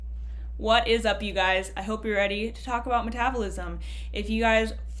What is up, you guys? I hope you're ready to talk about metabolism. If you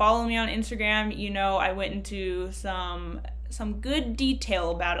guys follow me on Instagram, you know I went into some good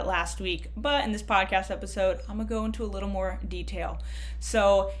detail about it last week, but in this podcast episode, I'm gonna go into a little more detail.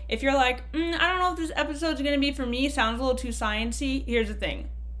 So if you're like, I don't know if this episode's gonna be for me, sounds a little too sciencey, here's the thing.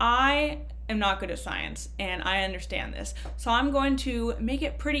 I am not good at science, and I understand this. So I'm going to make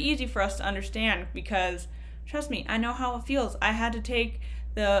it pretty easy for us to understand because, trust me, I know how it feels. I had to take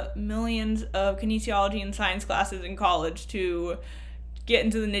the millions of kinesiology and science classes in college to get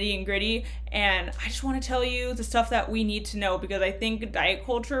into the nitty and gritty, and I just want to tell you the stuff that we need to know because I think diet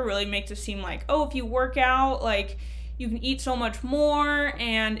culture really makes it seem like, oh, if you work out, like, you can eat so much more,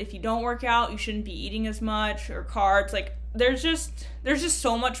 and if you don't work out, you shouldn't be eating as much, or carbs. Like, there's just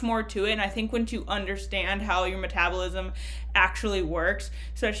so much more to it, and I think once you understand how your metabolism actually works,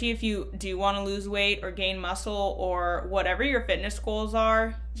 especially if you do want to lose weight or gain muscle or whatever your fitness goals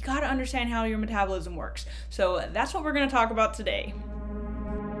are, you got to understand how your metabolism works. So that's what we're going to talk about today.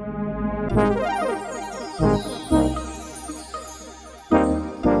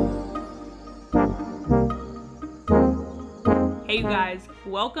 Hey you guys,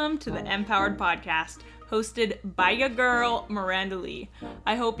 welcome to the Empowered Podcast, hosted by your girl, Miranda Lee.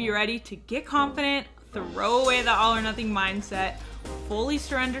 I hope you're ready to get confident, throw away the all or nothing mindset, fully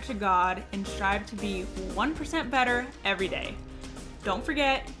surrender to God, and strive to be 1% better every day. Don't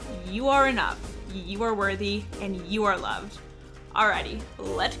forget, you are enough, you are worthy, and you are loved. Alrighty,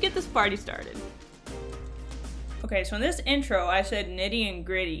 let's get this party started. Okay, so in this intro, I said nitty and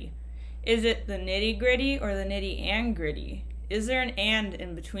gritty. Is it the nitty gritty or the nitty and gritty? Is there an and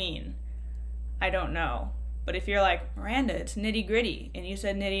in between? I don't know. But if you're like, Miranda, it's nitty gritty, and you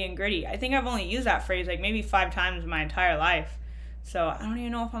said nitty and gritty, I think I've only used that phrase like maybe 5 times in my entire life. So I don't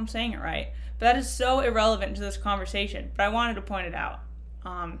even know if I'm saying it right. But that is so irrelevant to this conversation. But I wanted to point it out.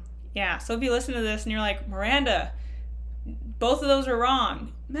 So if you listen to this and you're like, Miranda, both of those are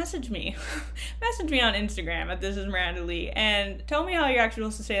wrong, message me. Message me on Instagram at This Is Miranda Lee and tell me how you're actually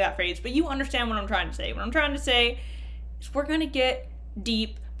supposed to say that phrase. But you understand what I'm trying to say. What I'm trying to say is we're going to get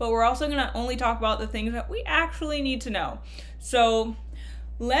deep, but we're also going to only talk about the things that we actually need to know. So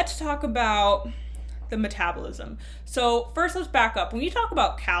let's talk about the metabolism. So first, let's back up. When you talk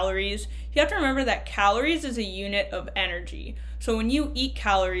about calories, you have to remember that calories is a unit of energy. So when you eat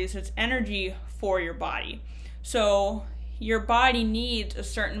calories, it's energy for your body. So your body needs a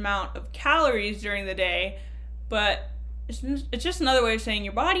certain amount of calories during the day, but it's just another way of saying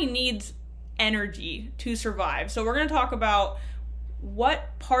your body needs energy to survive. So we're going to talk about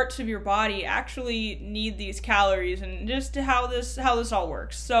what parts of your body actually need these calories and just how this all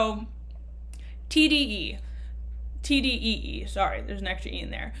works. So TDEE, sorry, there's an extra E in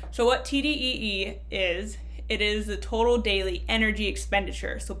there. So what TDEE is, it is the total daily energy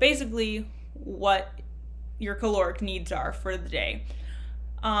expenditure. So basically what your caloric needs are for the day.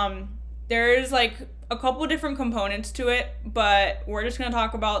 There's like a couple different components to it, but we're just going to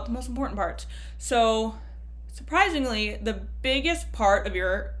talk about the most important parts. So surprisingly, the biggest part of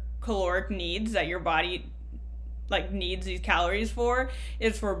your caloric needs that your body needs these calories for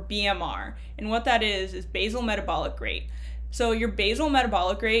is for BMR. And what that is basal metabolic rate. So your basal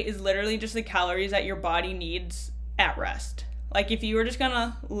metabolic rate is literally just the calories that your body needs at rest. Like if you were just going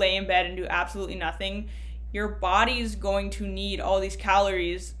to lay in bed and do absolutely nothing, your body's going to need all these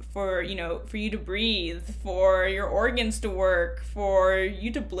calories for you to breathe, for your organs to work, for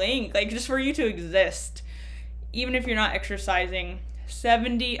you to blink, just for you to exist. Even if you're not exercising,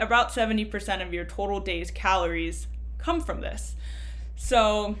 about 70% of your total day's calories come from this.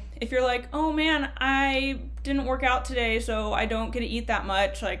 So if you're like, oh man, I didn't work out today, so I don't get to eat that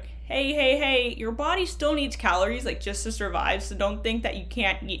much, hey, your body still needs calories, just to survive, so don't think that you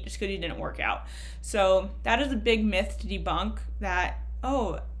can't eat just because you didn't work out. So that is a big myth to debunk, that,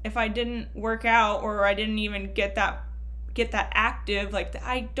 oh, if I didn't work out or I didn't even get that active,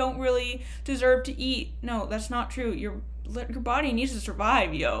 I don't really deserve to eat. No, that's not true. Your body needs to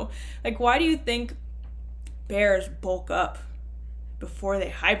survive, yo. Why do you think bears bulk up before they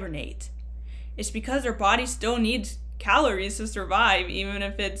hibernate? It's because their body still needs calories to survive, even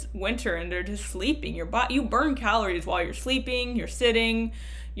if it's winter and they're just sleeping. You burn calories while you're sleeping, you're sitting,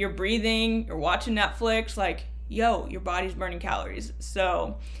 you're breathing, you're watching Netflix. Your body's burning calories.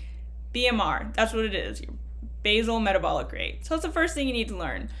 So BMR, that's what it is, your basal metabolic rate. So that's the first thing you need to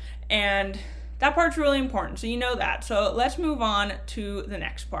learn, and that part's really important, so you know that. So let's move on to the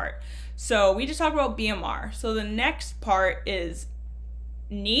next part. So we just talked about BMR. So the next part is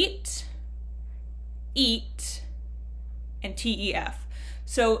NEAT, EAT, and TEF.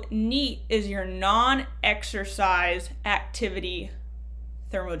 So NEAT is your non-exercise activity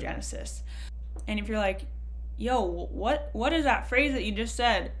thermogenesis. And if you're like, yo, what is that phrase that you just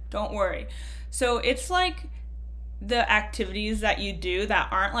said? Don't worry. So it's like the activities that you do that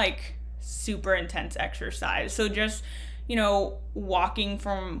aren't like super intense exercise. So just, walking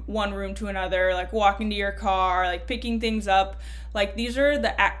from one room to another, like walking to your car, like picking things up. Like these are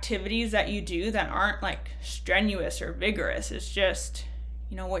the activities that you do that aren't like strenuous or vigorous. It's just,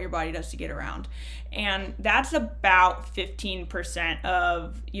 what your body does to get around. And that's about 15%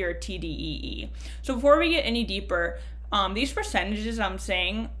 of your TDEE. So before we get any deeper, these percentages I'm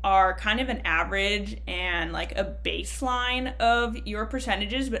saying are kind of an average and like a baseline of your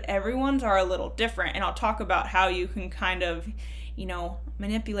percentages, but everyone's are a little different. And I'll talk about how you can kind of,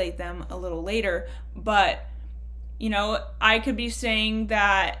 manipulate them a little later. But, I could be saying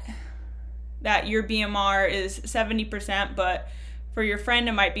that your BMR is 70%, but for your friend,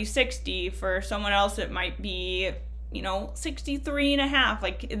 it might be 60. For someone else, it might be, 63 and a half.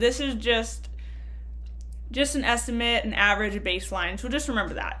 Like this is just an estimate, an average, a baseline. So just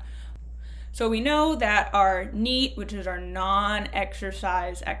remember that. So we know that our NEAT, which is our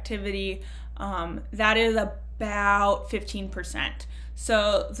non-exercise activity, that is about 15%.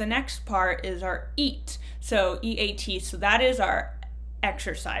 So the next part is our EAT. So EAT. So that is our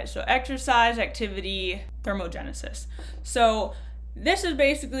exercise. So exercise, activity, thermogenesis. So this is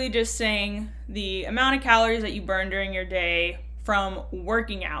basically just saying the amount of calories that you burn during your day from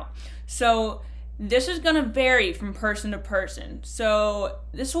working out. So this is going to vary from person to person. So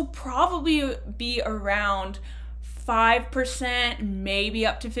this will probably be around 5%, maybe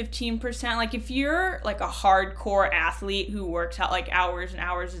up to 15%. Like if you're like a hardcore athlete who works out like hours and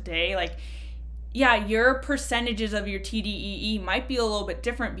hours a day, like yeah, your percentages of your TDEE might be a little bit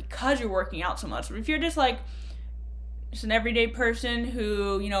different because you're working out so much. But if you're just an everyday person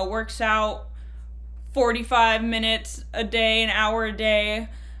who, works out 45 minutes a day, an hour a day,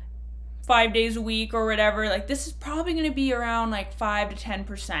 5 days a week or whatever, like this is probably going to be around like 5 to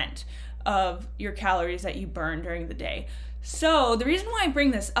 10% of your calories that you burn during the day. So the reason why I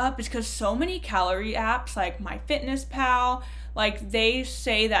bring this up is because so many calorie apps like MyFitnessPal, like they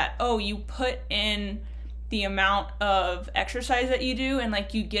say that, oh, you put in the amount of exercise that you do and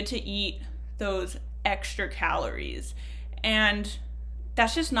like you get to eat those extra calories. And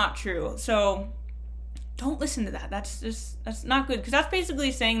that's just not true. So don't listen to that. That's not good, because that's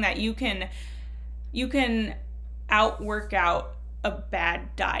basically saying that you can out-work out a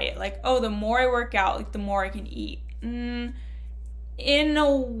bad diet. Like, oh, the more I work out, like the more I can eat. In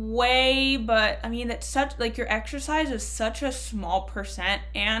a way, but I mean, it's such, like, your exercise is such a small percent,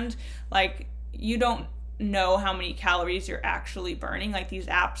 and like you don't know how many calories you're actually burning. Like these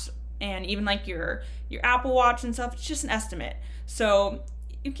apps and even like your Apple Watch and stuff, it's just an estimate. So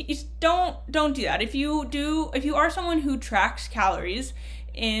you don't do that. If you are someone who tracks calories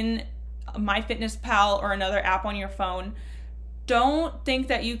in MyFitnessPal or another app on your phone, don't think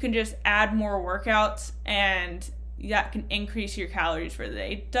that you can just add more workouts and that can increase your calories for the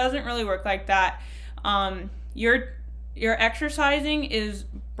day. It doesn't really work like that. Your exercising is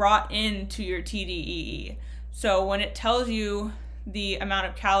brought into your TDEE. So when it tells you the amount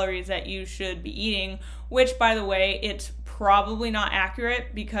of calories that you should be eating, which by the way, it's probably not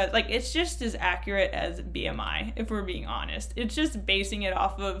accurate, because like it's just as accurate as BMI, if we're being honest. It's just basing it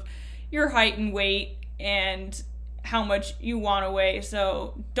off of your height and weight and how much you want to weigh.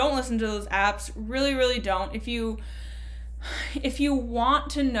 So don't listen to those apps. Really, really don't. If you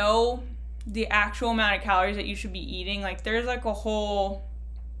want to know the actual amount of calories that you should be eating, like there's like a whole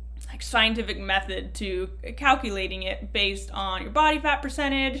like scientific method to calculating it based on your body fat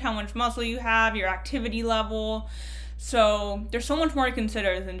percentage, how much muscle you have, your activity level. So there's so much more to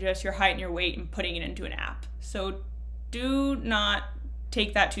consider than just your height and your weight and putting it into an app. So do not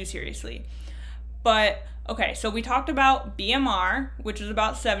take that too seriously. But okay, so we talked about BMR, which is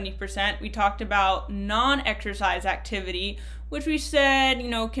about 70%. We talked about non-exercise activity, which we said,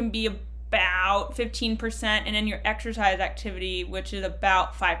 can be about 15%, and then your exercise activity, which is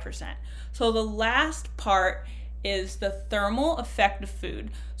about 5%. So the last part is the thermal effect of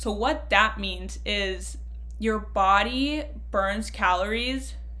food. So what that means is your body burns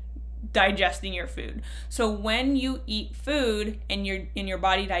calories digesting your food. So when you eat food and your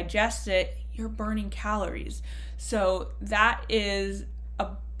body digests it, you're burning calories. So that is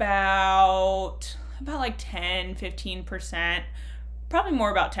about like 10-15%, probably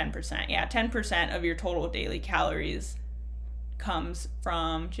more about 10%. Yeah, 10% of your total daily calories comes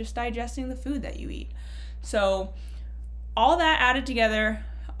from just digesting the food that you eat. So all that added together,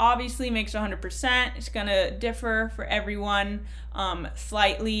 obviously makes 100%. It's going to differ for everyone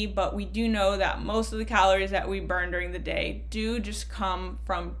slightly, but we do know that most of the calories that we burn during the day do just come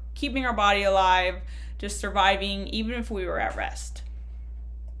from keeping our body alive, just surviving, even if we were at rest.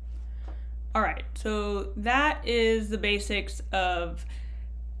 All right, so that is the basics of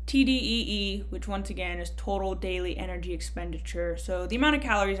TDEE, which once again is total daily energy expenditure. So the amount of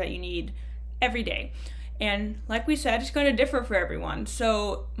calories that you need every day. And like we said, it's going to differ for everyone.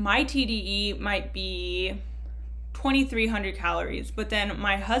 So my TDE might be 2,300 calories, but then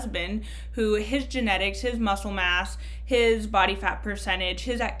my husband, who his genetics, his muscle mass, his body fat percentage,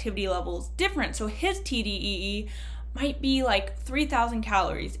 his activity level is different. So his TDEE might be like 3,000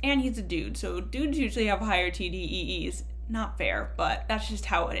 calories, and he's a dude. So dudes usually have higher TDEEs. Not fair, but that's just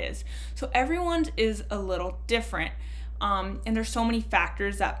how it is. So everyone's is a little different. And there's so many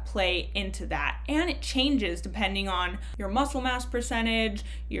factors that play into that. And it changes depending on your muscle mass percentage,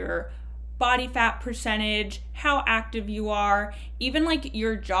 your body fat percentage, how active you are, even like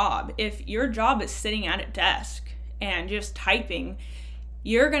your job. If your job is sitting at a desk and just typing,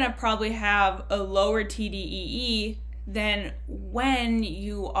 you're gonna probably have a lower TDEE than when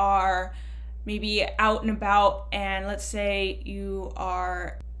you are maybe out and about, and let's say you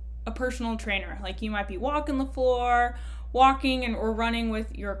are a personal trainer. Like you might be walking the floor, walking and or running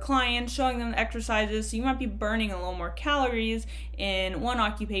with your clients, showing them the exercises. So you might be burning a little more calories in one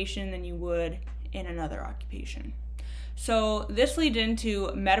occupation than you would in another occupation. So this leads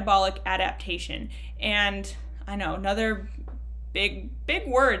into metabolic adaptation. And I know, another big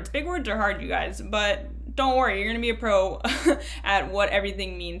words. Big words are hard, you guys, but don't worry, you're going to be a pro at what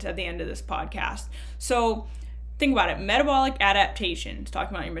everything means at the end of this podcast. So think about it. Metabolic adaptation. It's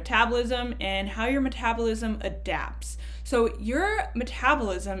talking about your metabolism and how your metabolism adapts. So your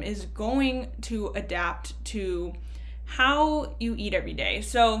metabolism is going to adapt to how you eat every day.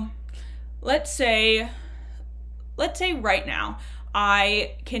 So let's say right now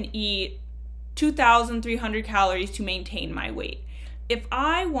I can eat 2,300 calories to maintain my weight. If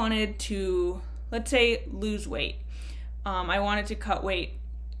I wanted to, let's say, lose weight, I wanted to cut weight,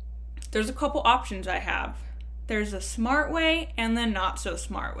 there's a couple options I have. There's a smart way and the not so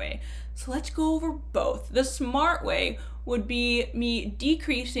smart way. So let's go over both. The smart way would be me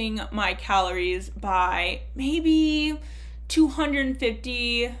decreasing my calories by maybe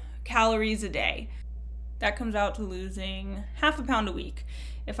 250 calories a day. That comes out to losing half a pound a week.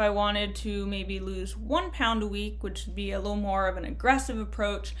 If I wanted to maybe lose 1 pound a week, which would be a little more of an aggressive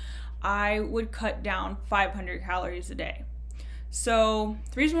approach, I would cut down 500 calories a day. So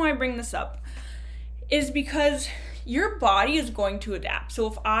the reason why I bring this up is because your body is going to adapt. So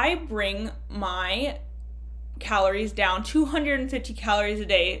if I bring my calories down 250 calories a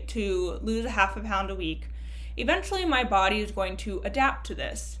day to lose a half a pound a week, eventually my body is going to adapt to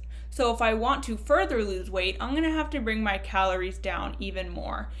this. So if I want to further lose weight, I'm going to have to bring my calories down even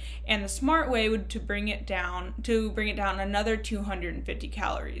more. And the smart way would to bring it down another 250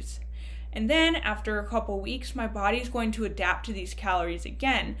 calories. And then after a couple weeks, my body's going to adapt to these calories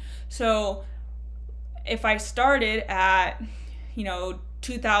again. So if I started at,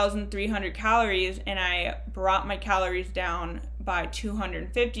 2,300 calories and I brought my calories down by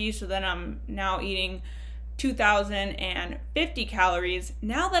 250, so then I'm now eating 2,050 calories.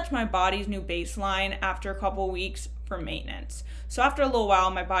 Now that's my body's new baseline after a couple weeks for maintenance. So after a little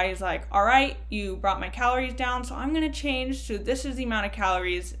while, my body's like, all right, you brought my calories down, so I'm going to change. So this is the amount of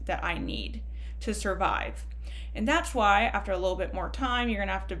calories that I need to survive. And that's why after a little bit more time, you're going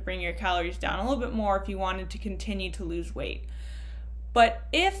to have to bring your calories down a little bit more if you wanted to continue to lose weight. But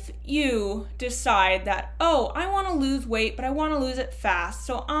if you decide that, I want to lose weight, but I want to lose it fast,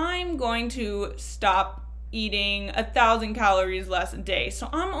 so I'm going to stop eating 1,000 calories less a day. So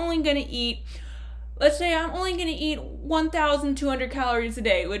I'm only going to eat, let's say I'm only going to eat 1,200 calories a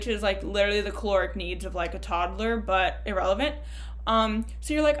day, which is like literally the caloric needs of like a toddler, but irrelevant. So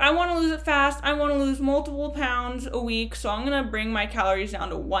you're like, I want to lose it fast. I want to lose multiple pounds a week. So I'm going to bring my calories down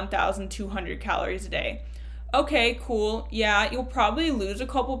to 1,200 calories a day. Okay, cool. Yeah, you'll probably lose a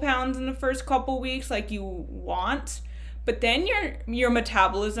couple pounds in the first couple weeks like you want, but then your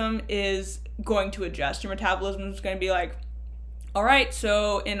metabolism is going to adjust. Your metabolism is going to be like, all right,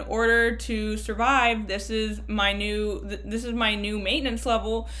 so in order to survive, this is my new maintenance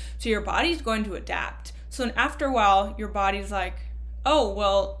level. So your body's going to adapt. So after a while, your body's like, oh,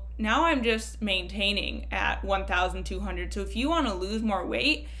 well, now I'm just maintaining at 1,200. So if you want to lose more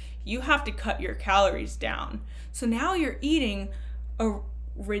weight, you have to cut your calories down. So now you're eating a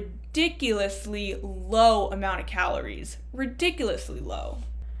ridiculously low amount of calories. Ridiculously low.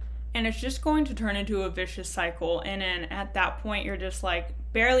 And it's just going to turn into a vicious cycle. And then at that point, you're just like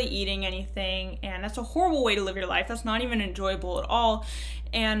barely eating anything. And that's a horrible way to live your life. That's not even enjoyable at all.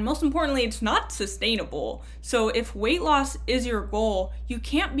 And most importantly, it's not sustainable. So if weight loss is your goal, you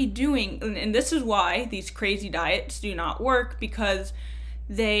can't be doing, and this is why these crazy diets do not work, because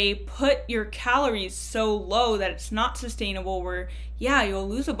they put your calories so low that it's not sustainable, where yeah, you'll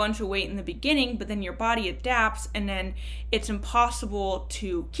lose a bunch of weight in the beginning, but then your body adapts and then it's impossible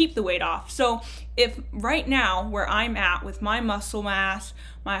to keep the weight off. So if right now where I'm at with my muscle mass,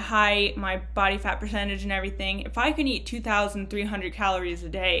 my height, my body fat percentage and everything, if I can eat 2,300 calories a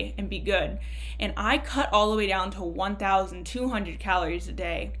day and be good, and I cut all the way down to 1,200 calories a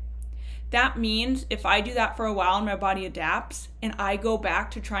day, that means if I do that for a while and my body adapts and I go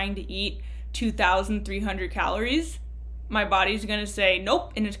back to trying to eat 2,300 calories, my body's going to say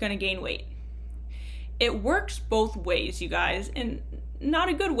nope, and it's going to gain weight. It works both ways, you guys, and not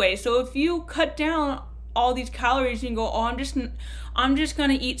a good way. So if you cut down all these calories and go, oh, I'm just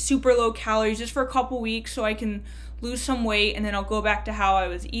going to eat super low calories just for a couple weeks so I can lose some weight and then I'll go back to how I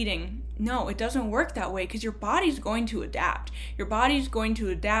was eating. No, it doesn't work that way, because your body's going to adapt. Your body's going to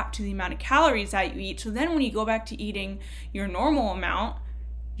adapt to the amount of calories that you eat. So then when you go back to eating your normal amount,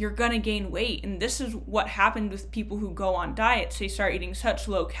 you're going to gain weight. And this is what happened with people who go on diets. They start eating such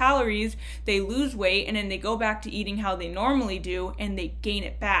low calories, they lose weight, and then they go back to eating how they normally do and they gain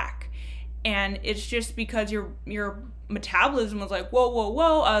it back. And it's just because your metabolism was like,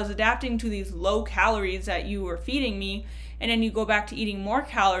 whoa, I was adapting to these low calories that you were feeding me, and then you go back to eating more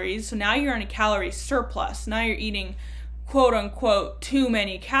calories, so now you're in a calorie surplus. Now you're eating quote unquote too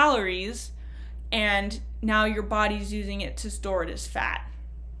many calories, and now your body's using it to store it as fat.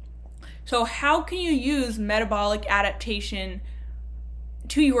 So how can you use metabolic adaptation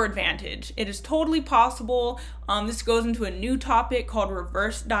to your advantage? It is totally possible. This goes into a new topic called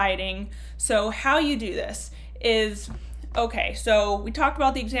reverse dieting. So how you do this is, okay, so we talked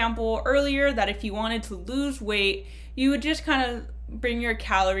about the example earlier that if you wanted to lose weight, you would just kind of bring your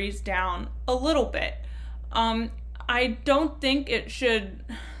calories down a little bit. I don't think it should.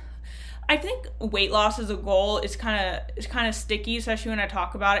 I think weight loss as a goal is kind of sticky, especially when I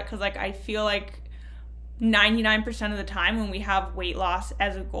talk about it, because like I feel like 99% of the time when we have weight loss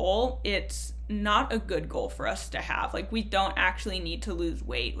as a goal, it's not a good goal for us to have. Like, we don't actually need to lose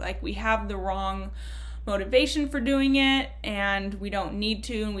weight. Like, we have the wrong motivation for doing it, and we don't need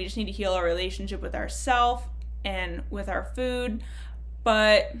to, and we just need to heal our relationship with ourselves and with our food.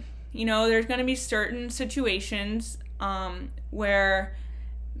 But, you know, there's going to be certain situations where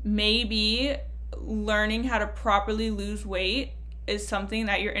maybe learning how to properly lose weight is something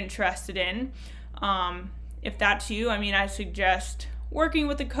that you're interested in. If that's you, I mean, I suggest working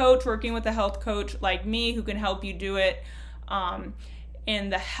with a coach, working with a health coach like me who can help you do it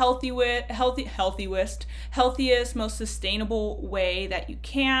in the healthiest, most sustainable way that you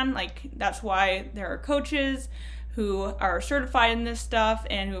can. Like, that's why there are coaches who are certified in this stuff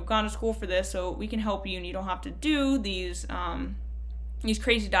and who have gone to school for this, so we can help you and you don't have to do these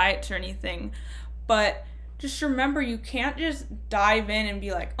crazy diets or anything. But just remember, you can't just dive in and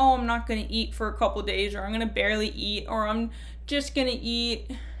be like, oh, I'm not going to eat for a couple days, or I'm going to barely eat, or I'm just going to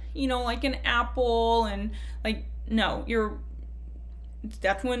eat, you know, like an apple, and like, no,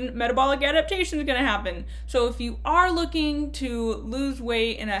 that's when metabolic adaptation is going to happen. So if you are looking to lose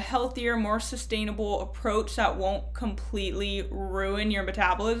weight in a healthier, more sustainable approach that won't completely ruin your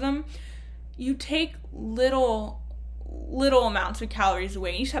metabolism, you take little amounts of calories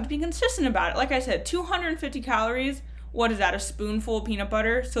away. You just have to be consistent about it. Like I said, 250 calories, what is that, a spoonful of peanut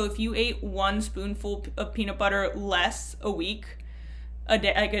butter? So if you ate one spoonful of peanut butter less a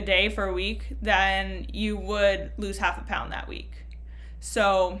day for a week, then you would lose half a pound that week.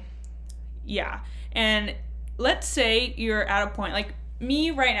 So yeah, and let's say you're at a point like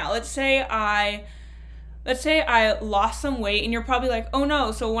me right now. Let's say I lost some weight, and you're probably like, oh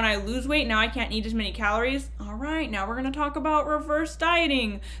no, so when I lose weight, now I can't eat as many calories. All right, now we're going to talk about reverse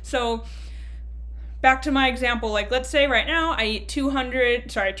dieting. So back to my example, like let's say right now I eat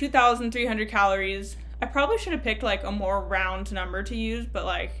 2,300 calories. I probably should have picked like a more round number to use, but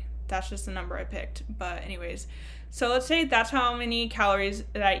like that's just the number I picked. But anyways, so let's say that's how many calories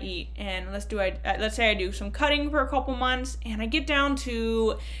that I eat, and let's say I do some cutting for a couple months, and I get down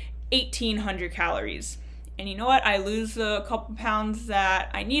to 1,800 calories. And you know what? I lose a couple pounds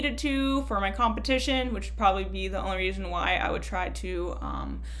that I needed to for my competition, which would probably be the only reason why I would try to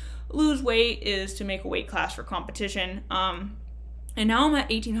lose weight, is to make a weight class for competition. And now I'm at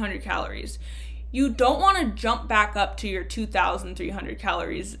 1,800 calories. You don't want to jump back up to your 2,300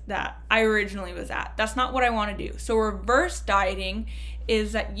 calories that I originally was at. That's not what I want to do. So reverse dieting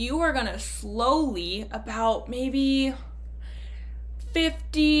is that you are going to slowly, about maybe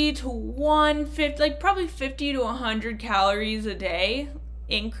 50 to 150, like probably 50 to 100 calories a day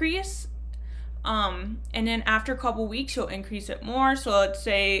increase. And then after a couple weeks, you'll increase it more. So let's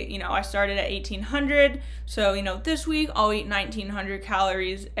say, I started at 1800. So, this week I'll eat 1900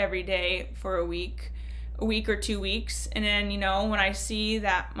 calories every day for a week or 2 weeks. And then, when I see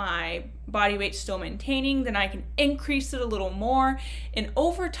that my body weight's still maintaining, then I can increase it a little more. And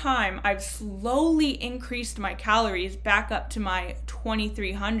over time, I've slowly increased my calories back up to my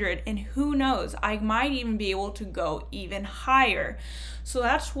 2300. And who knows, I might even be able to go even higher. So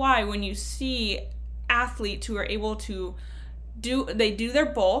that's why when you see athletes who are able to do their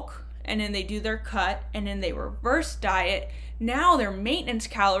bulk, and then they do their cut, and then they reverse diet, now their maintenance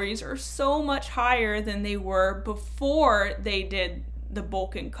calories are so much higher than they were before they did the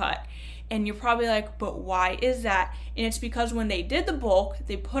bulk and cut. And you're probably like, but why is that? And it's because when they did the bulk,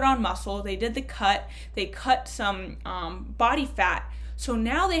 they put on muscle, they did the cut, they cut some body fat. So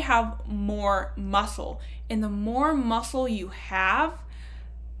now they have more muscle. And the more muscle you have,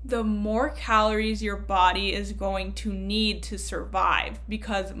 the more calories your body is going to need to survive,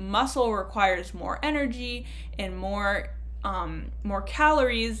 because muscle requires more energy and more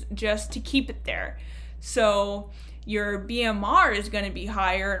calories just to keep it there. So your BMR is going to be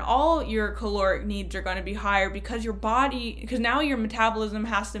higher and all your caloric needs are going to be higher because now your metabolism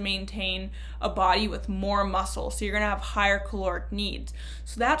has to maintain a body with more muscle. So you're going to have higher caloric needs.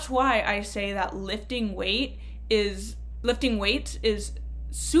 So that's why I say that lifting weights is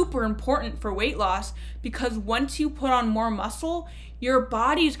super important for weight loss, because once you put on more muscle, your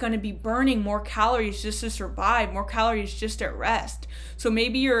body's going to be burning more calories just to survive, more calories just at rest. So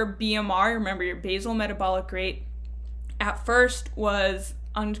maybe your BMR, remember your basal metabolic rate, at first was,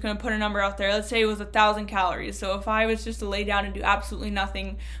 I'm just going to put a number out there, let's say it was 1,000 calories. So if I was just to lay down and do absolutely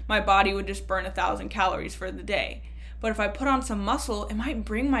nothing, my body would just burn 1,000 calories for the day. But if I put on some muscle, it might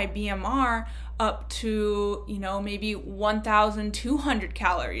bring my BMR up to, maybe 1,200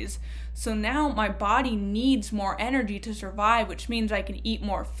 calories. So now my body needs more energy to survive, which means I can eat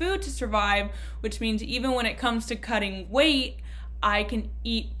more food to survive, which means even when it comes to cutting weight, I can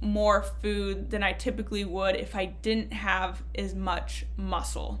eat more food than I typically would if I didn't have as much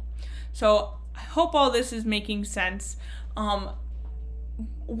muscle. So I hope all this is making sense.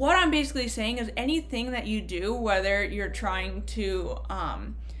 What I'm basically saying is anything that you do, whether you're trying to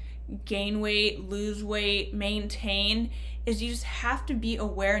gain weight, lose weight, maintain, is you just have to be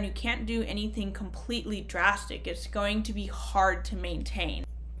aware, and you can't do anything completely drastic. It's going to be hard to maintain.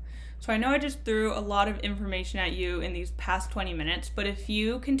 So I know I just threw a lot of information at you in these past 20 minutes, but if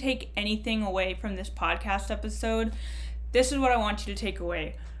you can take anything away from this podcast episode, this is what I want you to take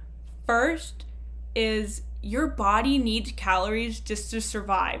away. First is your body needs calories just to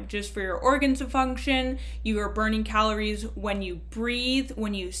survive, just for your organs to function. You are burning calories when you breathe,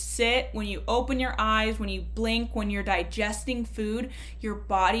 when you sit, when you open your eyes, when you blink, when you're digesting food. Your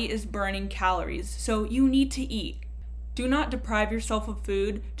body is burning calories. So you need to eat. Do not deprive yourself of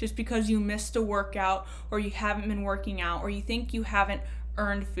food just because you missed a workout or you haven't been working out or you think you haven't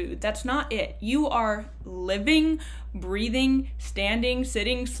earned food. That's not it. You are living, breathing, standing,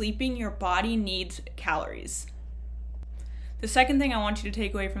 sitting, sleeping. Your body needs calories. The second thing I want you to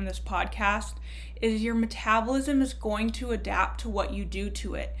take away from this podcast is your metabolism is going to adapt to what you do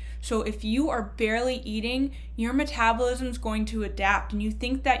to it. So if you are barely eating, your metabolism is going to adapt, and you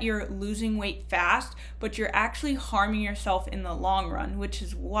think that you're losing weight fast, but you're actually harming yourself in the long run, which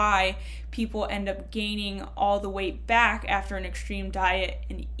is why people end up gaining all the weight back after an extreme diet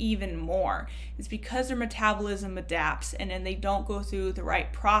and even more. It's because their metabolism adapts, and then they don't go through the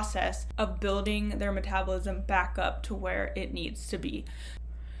right process of building their metabolism back up to where it needs to be.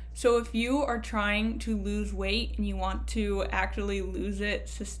 So if you are trying to lose weight and you want to actually lose it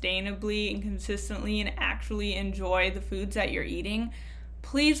sustainably and consistently and actually enjoy the foods that you're eating,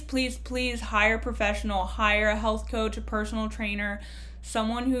 please, please, please hire a professional, hire a health coach, a personal trainer,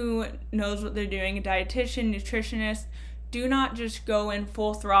 someone who knows what they're doing, a dietitian, nutritionist. Do not just go in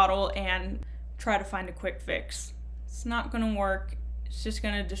full throttle and try to find a quick fix. It's not going to work. It's just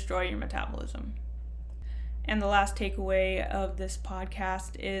going to destroy your metabolism. And the last takeaway of this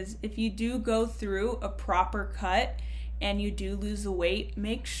podcast is if you do go through a proper cut and you do lose the weight,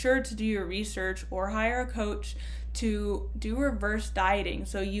 make sure to do your research or hire a coach to do reverse dieting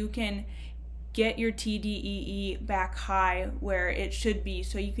so you can get your TDEE back high where it should be,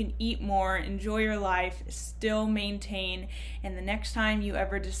 so you can eat more, enjoy your life, still maintain, and the next time you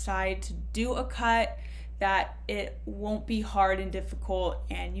ever decide to do a cut, that it won't be hard and difficult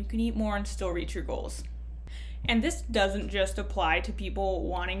and you can eat more and still reach your goals. And this doesn't just apply to people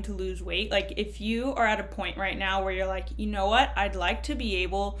wanting to lose weight. Like, if you are at a point right now where you're like, you know what, I'd like to be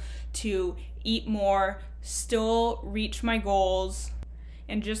able to eat more, still reach my goals,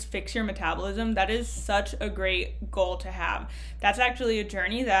 and just fix your metabolism, that is such a great goal to have. That's actually a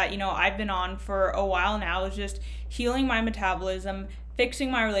journey that, I've been on for a while now, is just healing my metabolism,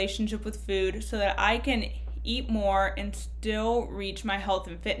 fixing my relationship with food so that I can eat more and still reach my health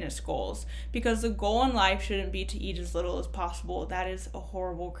and fitness goals. Because the goal in life shouldn't be to eat as little as possible. That is a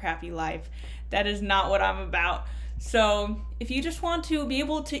horrible, crappy life. That is not what I'm about. So if you just want to be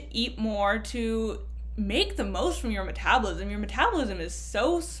able to eat more, to make the most from your metabolism is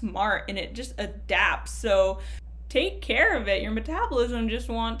so smart and it just adapts. So take care of it. Your metabolism just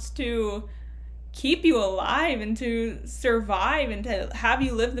wants to keep you alive and to survive and to have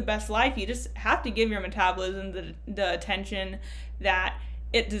you live the best life. You just have to give your metabolism the attention that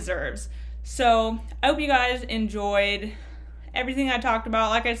it deserves. So I hope you guys enjoyed everything I talked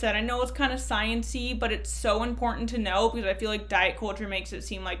about. Like I said, I know it's kind of sciencey, but it's so important to know, because I feel like diet culture makes it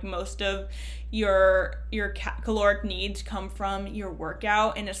seem like most of your caloric needs come from your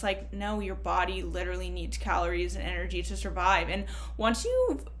workout, and it's like, no, your body literally needs calories and energy to survive. And once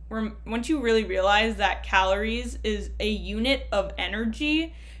you really realize that calories is a unit of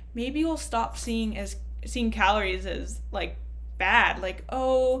energy, maybe you'll stop seeing calories as like bad, like,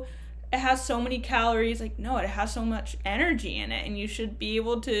 oh, it has so many calories. Like, no, it has so much energy in it, and you should be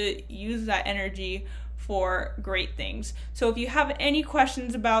able to use that energy for great things. So if you have any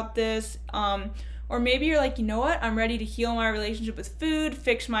questions about this, or maybe you're like, you know what, I'm ready to heal my relationship with food,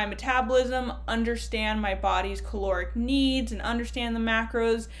 fix my metabolism, understand my body's caloric needs, and understand the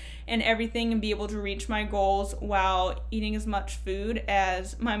macros and everything, and be able to reach my goals while eating as much food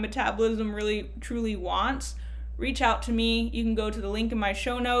as my metabolism really truly wants, reach out to me. You can go to the link in my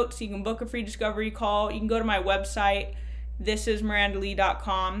show notes. You can book a free discovery call. You can go to my website,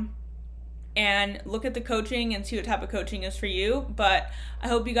 thisismirandalee.com, and look at the coaching and see what type of coaching is for you. But I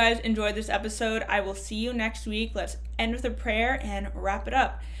hope you guys enjoyed this episode. I will see you next week. Let's end with a prayer and wrap it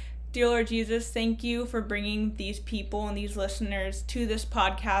up. Dear Lord Jesus, thank you for bringing these people and these listeners to this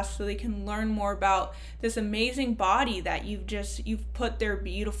podcast so they can learn more about this amazing body that you've put their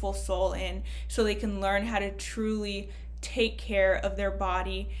beautiful soul in, so they can learn how to truly take care of their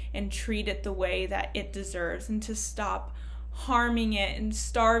body and treat it the way that it deserves, and to stop harming it and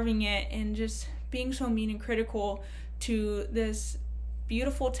starving it and just being so mean and critical to this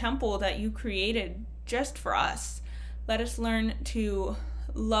beautiful temple that you created just for us. Let us learn to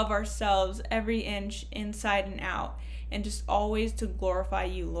love ourselves every inch, inside and out, and just always to glorify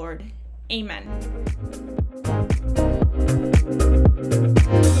you, Lord. Amen.